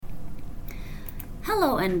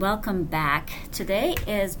Hello and welcome back. Today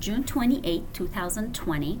is June 28,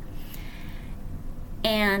 2020,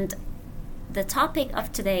 and the topic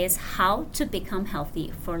of today is how to become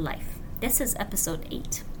healthy for life. This is episode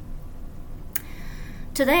 8.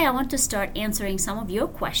 Today I want to start answering some of your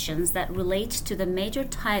questions that relate to the major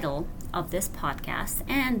title of this podcast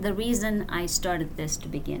and the reason I started this to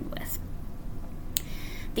begin with.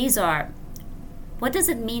 These are: what does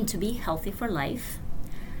it mean to be healthy for life?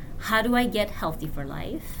 How do I get healthy for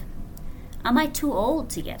life? Am I too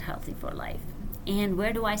old to get healthy for life? And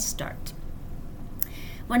where do I start?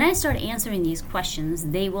 When I start answering these questions,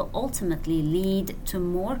 they will ultimately lead to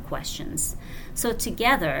more questions. So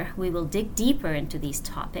together, we will dig deeper into these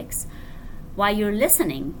topics. While you're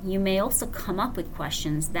listening, you may also come up with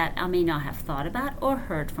questions that I may not have thought about or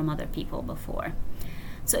heard from other people before.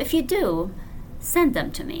 So if you do, send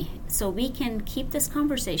them to me so we can keep this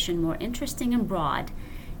conversation more interesting and broad,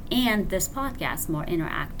 and this podcast more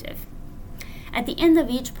interactive. At the end of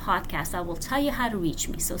each podcast, I will tell you how to reach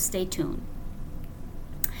me, so stay tuned.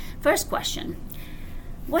 First question: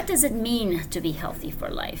 what does it mean to be healthy for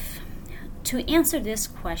life? To answer this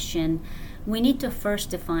question, we need to first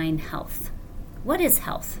define health. What is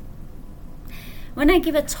health? When I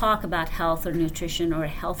give a talk about health or nutrition or a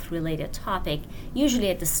health-related topic, usually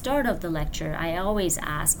at the start of the lecture, I always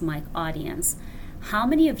ask my audience, how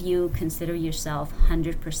many of you consider yourself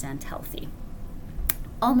 100% healthy?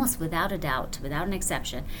 Almost without a doubt, without an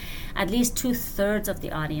exception, at least 2/3 of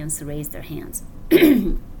the audience raise their hands.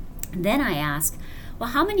 Then I ask,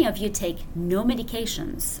 well, how many of you take no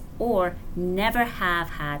medications or never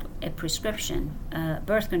have had a prescription?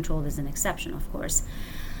 Birth control is an exception, of course.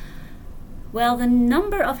 Well, the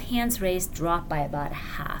number of hands raised dropped by about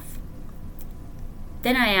half.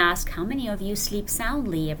 Then I ask, how many of you sleep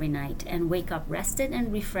soundly every night and wake up rested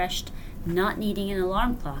and refreshed, not needing an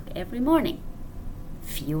alarm clock every morning?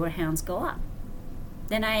 Fewer hands go up.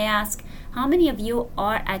 Then I ask, how many of you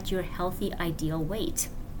are at your healthy ideal weight?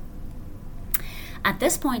 At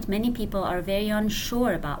this point, many people are very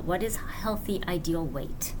unsure about what is healthy ideal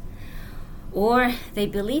weight. Or they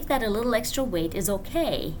believe that a little extra weight is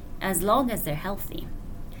okay as long as they're healthy.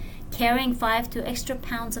 Carrying 5 to extra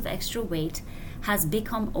pounds of extra weight has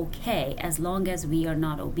become okay as long as we are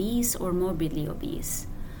not obese or morbidly obese.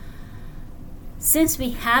 Since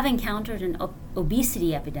we have encountered an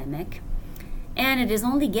obesity epidemic, and it is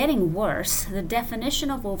only getting worse, the definition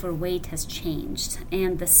of overweight has changed,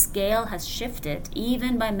 and the scale has shifted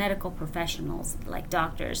even by medical professionals like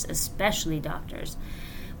doctors, especially doctors.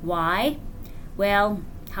 Why? Well,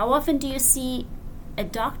 how often do you see a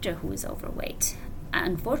doctor who is overweight?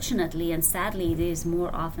 Unfortunately and sadly, it is more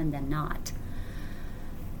often than not.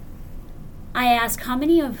 I ask, how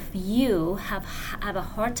many of you have a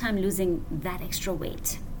hard time losing that extra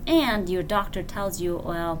weight? And your doctor tells you,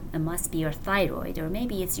 well, it must be your thyroid, or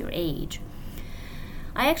maybe it's your age.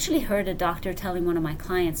 I actually heard a doctor telling one of my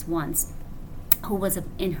clients once, who was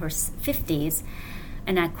in her 50s,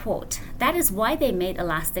 and I quote, "That is why they made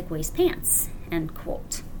elastic waist pants," end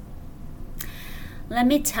quote. Let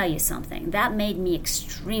me tell you something, that made me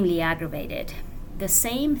extremely aggravated. The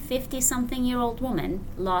same 50-something-year-old woman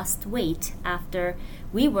lost weight after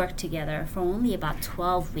we worked together for only about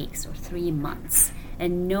 12 weeks or 3 months,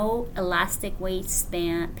 and no elastic waist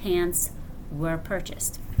pants were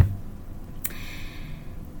purchased.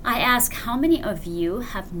 I ask, how many of you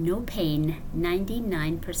have no pain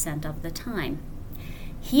 99% of the time?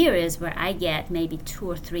 Here is where I get maybe 2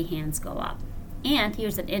 or 3 hands go up. And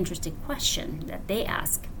here's an interesting question that they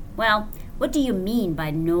ask. Well, what do you mean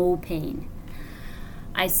by no pain?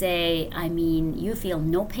 I say, I mean, you feel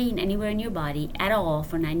no pain anywhere in your body at all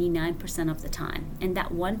for 99% of the time. And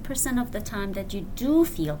that 1% of the time that you do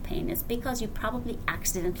feel pain is because you probably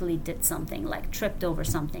accidentally did something, like tripped over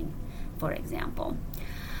something, for example.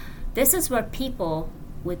 This is where people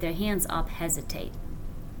with their hands up hesitate.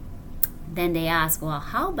 Then they ask, well,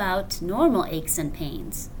 how about normal aches and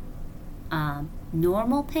pains?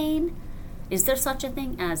 Normal pain? Is there such a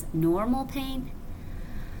thing as normal pain?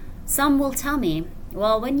 Some will tell me,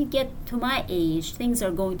 well, when you get to my age, things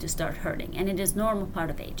are going to start hurting, and it is normal part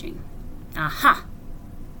of aging. Aha!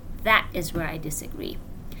 That is where I disagree.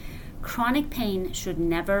 Chronic pain should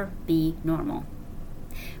never be normal.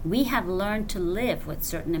 We have learned to live with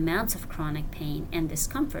certain amounts of chronic pain and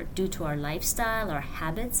discomfort due to our lifestyle, our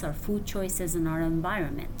habits, our food choices, and our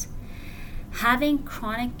environment. Having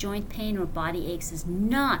chronic joint pain or body aches is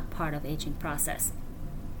not part of aging process,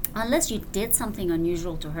 unless you did something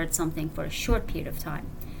unusual to hurt something for a short period of time.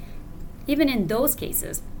 Even in those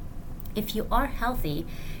cases, if you are healthy,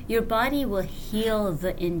 your body will heal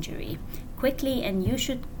the injury quickly, and you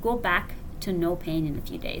should go back to no pain in a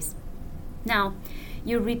few days. Now,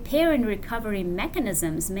 your repair and recovery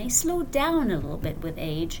mechanisms may slow down a little bit with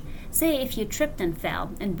age. Say if you tripped and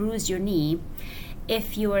fell and bruised your knee,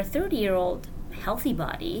 if you're a 30-year-old healthy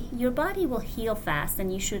body, your body will heal fast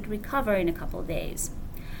and you should recover in a couple of days.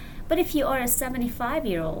 But if you are a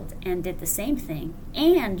 75-year-old and did the same thing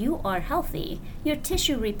and you are healthy, your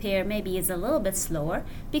tissue repair maybe is a little bit slower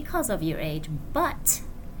because of your age, but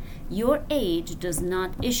your age does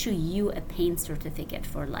not issue you a pain certificate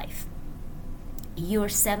for life. Your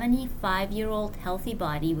 75-year-old healthy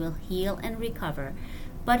body will heal and recover,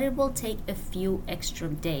 but it will take a few extra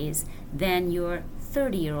days than your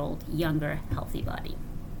 30-year-old younger healthy body.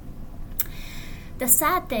 The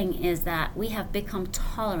sad thing is that we have become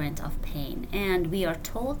tolerant of pain, and we are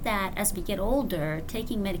told that as we get older,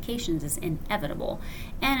 taking medications is inevitable,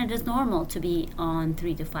 and it is normal to be on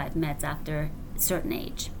 3 to 5 meds after a certain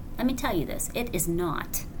age. Let me tell you this, it is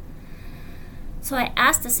not. So I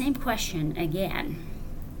asked the same question again.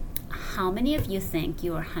 How many of you think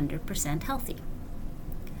you are 100% healthy?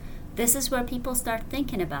 This is where people start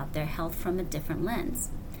thinking about their health from a different lens.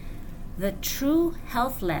 The true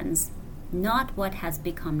health lens, not what has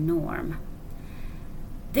become norm.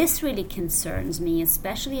 This really concerns me,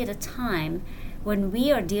 especially at a time when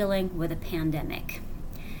we are dealing with a pandemic.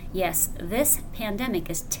 Yes, this pandemic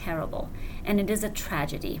is terrible, and it is a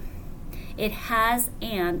tragedy. It has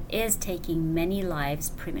and is taking many lives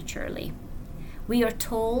prematurely. We are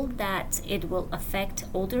told that it will affect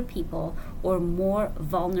older people or more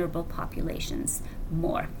vulnerable populations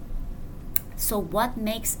more. So what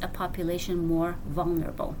makes a population more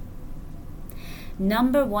vulnerable?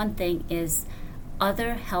 Number one thing is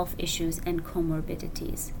other health issues and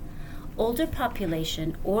comorbidities. Older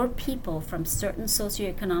population or people from certain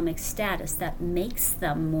socioeconomic status that makes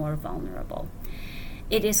them more vulnerable.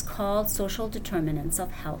 It is called social determinants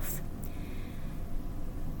of health.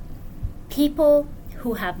 People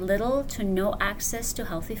who have little to no access to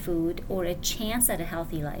healthy food or a chance at a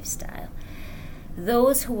healthy lifestyle.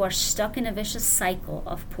 Those who are stuck in a vicious cycle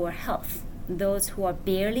of poor health. Those who are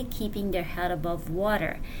barely keeping their head above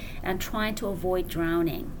water and trying to avoid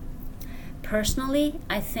drowning. Personally,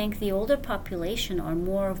 I think the older population are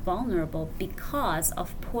more vulnerable because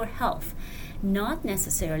of poor health, not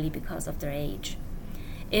necessarily because of their age.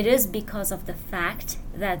 It is because of the fact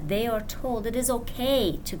that they are told it is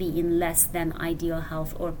okay to be in less than ideal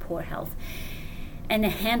health or poor health, and a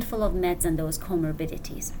handful of meds and those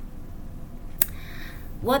comorbidities.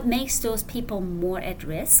 What makes those people more at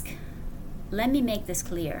risk? Let me make this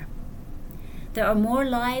clear. There are more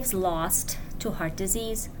lives lost to heart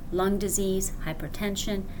disease, lung disease,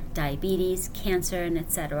 hypertension, diabetes, cancer, and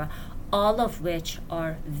etc., all of which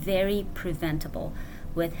are very preventable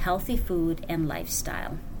with healthy food and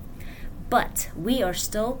lifestyle. But we are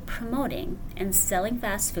still promoting and selling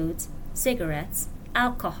fast foods, cigarettes,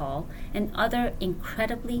 alcohol, and other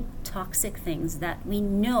incredibly toxic things that we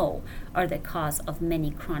know are the cause of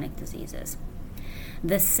many chronic diseases.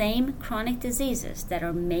 The same chronic diseases that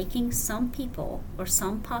are making some people or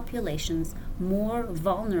some populations more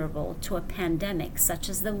vulnerable to a pandemic such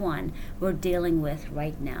as the one we're dealing with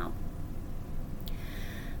right now.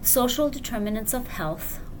 Social determinants of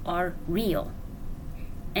health are real,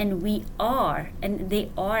 and they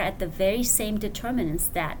are at the very same determinants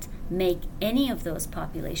that make any of those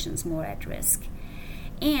populations more at risk.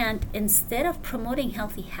 And instead of promoting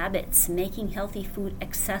healthy habits, making healthy food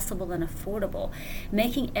accessible and affordable,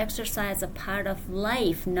 making exercise a part of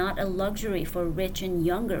life, not a luxury for rich and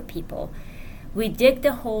younger people, we dig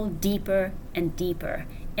the hole deeper and deeper,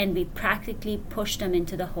 and we practically push them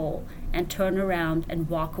into the hole and turn around and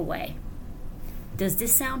walk away. Does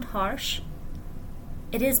this sound harsh?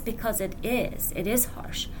 It is because it is. It is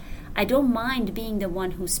harsh. I don't mind being the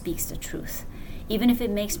one who speaks the truth, even if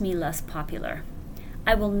it makes me less popular.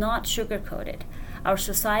 I will not sugarcoat it. Our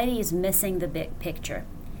society is missing the big picture.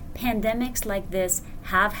 Pandemics like this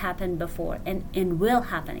have happened before and will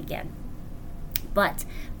happen again. But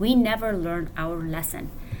we never learn our lesson.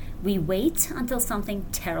 We wait until something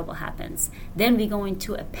terrible happens. Then we go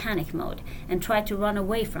into a panic mode and try to run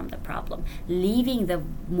away from the problem, leaving the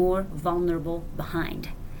more vulnerable behind.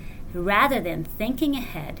 Rather than thinking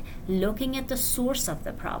ahead, looking at the source of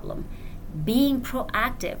the problem, being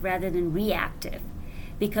proactive rather than reactive,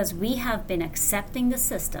 because we have been accepting the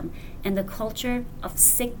system and the culture of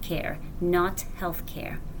sick care, not health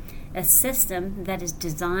care. A system that is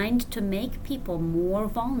designed to make people more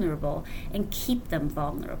vulnerable and keep them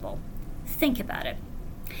vulnerable. Think about it.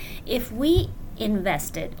 If we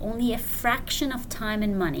invested only a fraction of time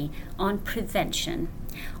and money on prevention,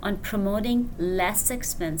 on promoting less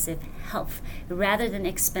expensive health rather than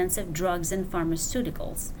expensive drugs and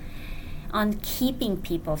pharmaceuticals, on keeping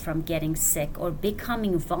people from getting sick or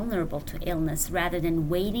becoming vulnerable to illness rather than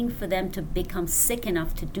waiting for them to become sick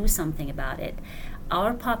enough to do something about it,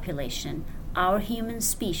 our population, our human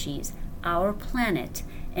species, our planet,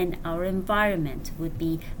 and our environment would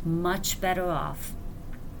be much better off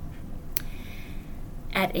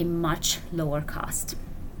at a much lower cost.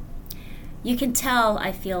 You can tell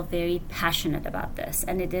I feel very passionate about this,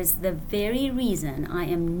 and it is the very reason I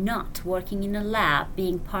am not working in a lab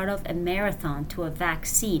being part of a marathon to a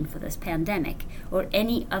vaccine for this pandemic or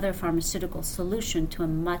any other pharmaceutical solution to a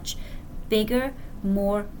much bigger,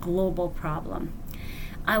 more global problem.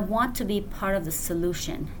 I want to be part of the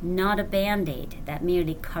solution, not a band-aid that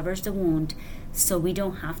merely covers the wound so we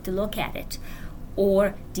don't have to look at it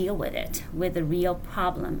or deal with it, with the real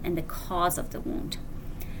problem and the cause of the wound.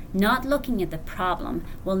 Not looking at the problem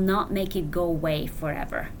will not make it go away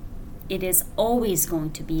forever. It is always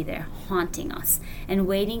going to be there, haunting us and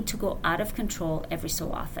waiting to go out of control every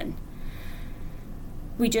so often.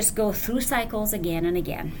 We just go through cycles again and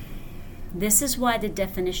again. This is why the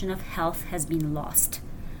definition of health has been lost,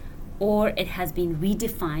 or it has been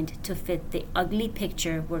redefined to fit the ugly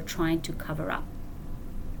picture we're trying to cover up.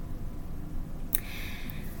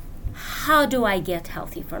 How do I get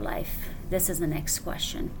healthy for life? This is the next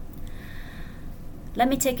question. Let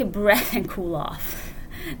me take a breath and cool off.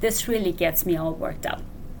 This really gets me all worked up.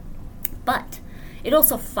 But it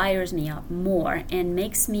also fires me up more and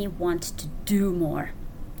makes me want to do more.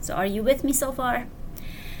 So are you with me so far?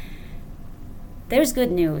 There's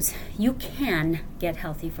good news. You can get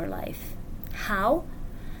healthy for life. How?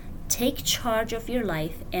 Take charge of your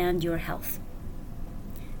life and your health.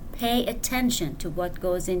 Pay attention to what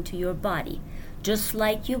goes into your body, just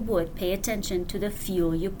like you would pay attention to the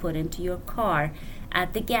fuel you put into your car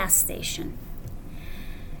at the gas station.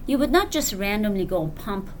 You would not just randomly go and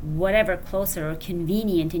pump whatever closer or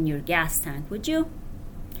convenient in your gas tank, would you?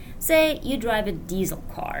 Say you drive a diesel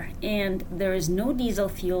car and there is no diesel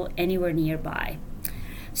fuel anywhere nearby,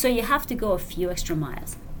 so you have to go a few extra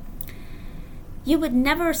miles. You would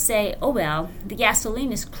never say, oh well, the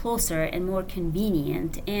gasoline is closer and more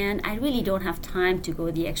convenient and I really don't have time to go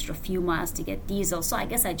the extra few miles to get diesel, so I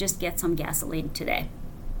guess I just get some gasoline today.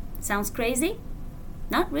 Sounds crazy?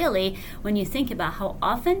 Not really, when you think about how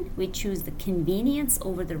often we choose the convenience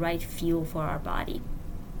over the right fuel for our body.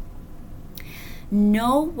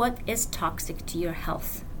 Know what is toxic to your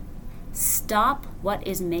health. Stop what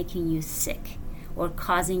is making you sick or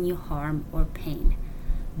causing you harm or pain.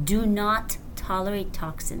 Do not tolerate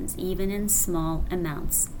toxins, even in small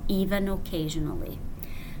amounts, even occasionally.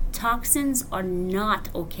 Toxins are not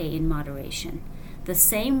okay in moderation. The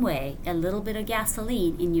same way a little bit of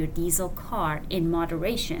gasoline in your diesel car in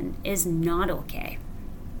moderation is not okay.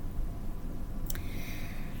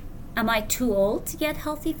 Am I too old to get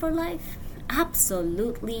healthy for life?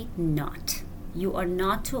 Absolutely not. You are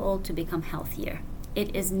not too old to become healthier.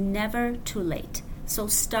 It is never too late. So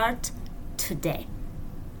start today.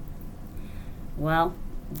 Well,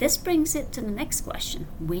 this brings it to the next question.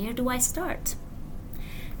 Where do I start?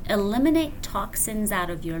 Eliminate toxins out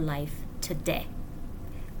of your life today.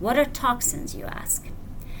 What are toxins, you ask?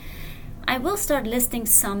 I will start listing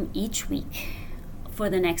some each week for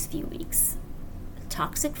the next few weeks.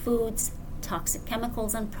 Toxic foods, toxic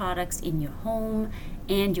chemicals and products in your home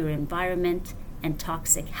and your environment, and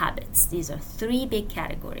toxic habits. These are 3 big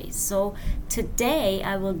categories. So today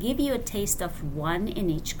I will give you a taste of one in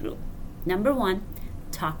each group. Number 1,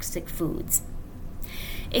 toxic foods.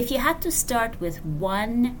 If you had to start with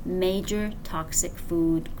one major toxic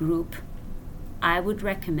food group, I would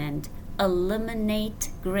recommend eliminate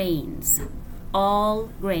grains. All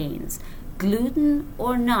grains, gluten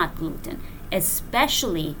or not gluten,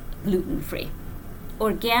 especially gluten-free.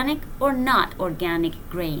 Organic or not organic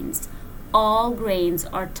grains. All grains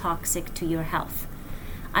are toxic to your health.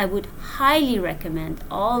 I would highly recommend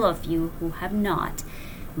all of you who have not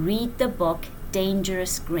read the book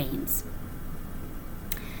Dangerous Grains.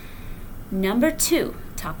 Number 2,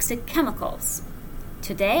 toxic chemicals.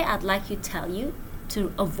 Today I'd like to tell you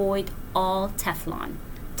to avoid all Teflon.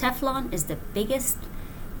 Teflon is the biggest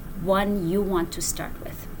one you want to start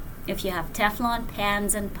with. If you have Teflon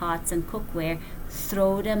pans and pots and cookware,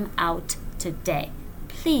 throw them out today.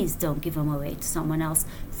 Please don't give them away to someone else.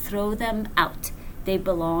 Throw them out. They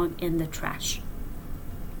belong in the trash.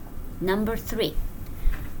 Number 3,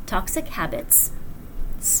 toxic habits.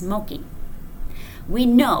 Smoking. We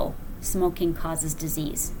know smoking causes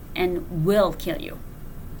disease and will kill you.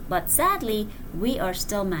 But sadly, we are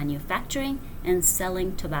still manufacturing and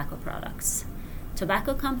selling tobacco products.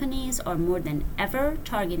 Tobacco companies are more than ever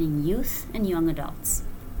targeting youth and young adults.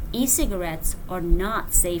 E-cigarettes are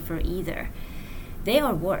not safer either. They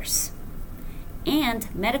are worse.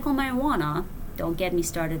 And medical marijuana, don't get me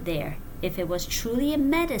started there. If it was truly a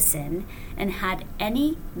medicine and had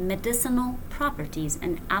any medicinal properties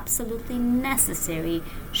and absolutely necessary,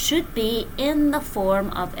 should be in the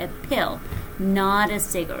form of a pill, not a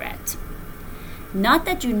cigarette. Not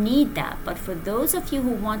that you need that, but for those of you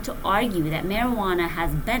who want to argue that marijuana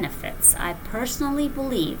has benefits, I personally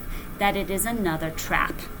believe that it is another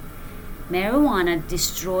trap. Marijuana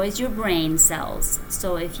destroys your brain cells.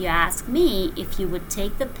 So if you ask me if you would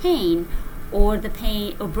take the pain or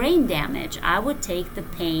brain damage, I would take the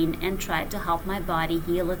pain and try to help my body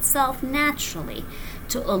heal itself naturally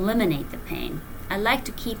to eliminate the pain. I like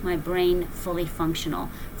to keep my brain fully functional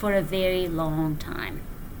for a very long time.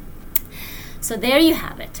 So there you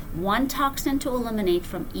have it. One toxin to eliminate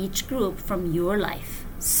from each group from your life.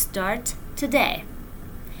 Start today.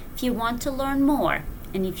 If you want to learn more,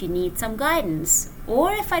 and if you need some guidance,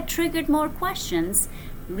 or if I triggered more questions,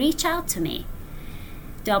 reach out to me.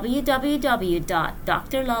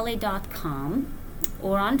 www.drlolly.com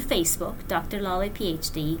or on Facebook, Dr. Lolly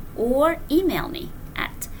PhD, or email me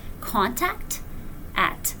at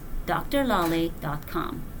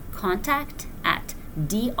contact@drlolly.com.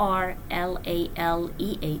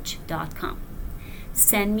 contact@drlalleh.com.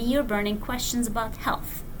 Send me your burning questions about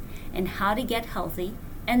health and how to get healthy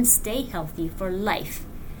and stay healthy for life,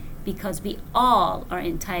 because we all are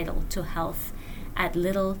entitled to health at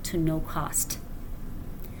little to no cost.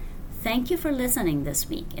 Thank you for listening this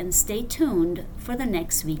week, and stay tuned for the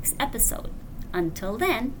next week's episode. Until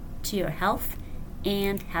then, to your health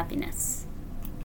and happiness.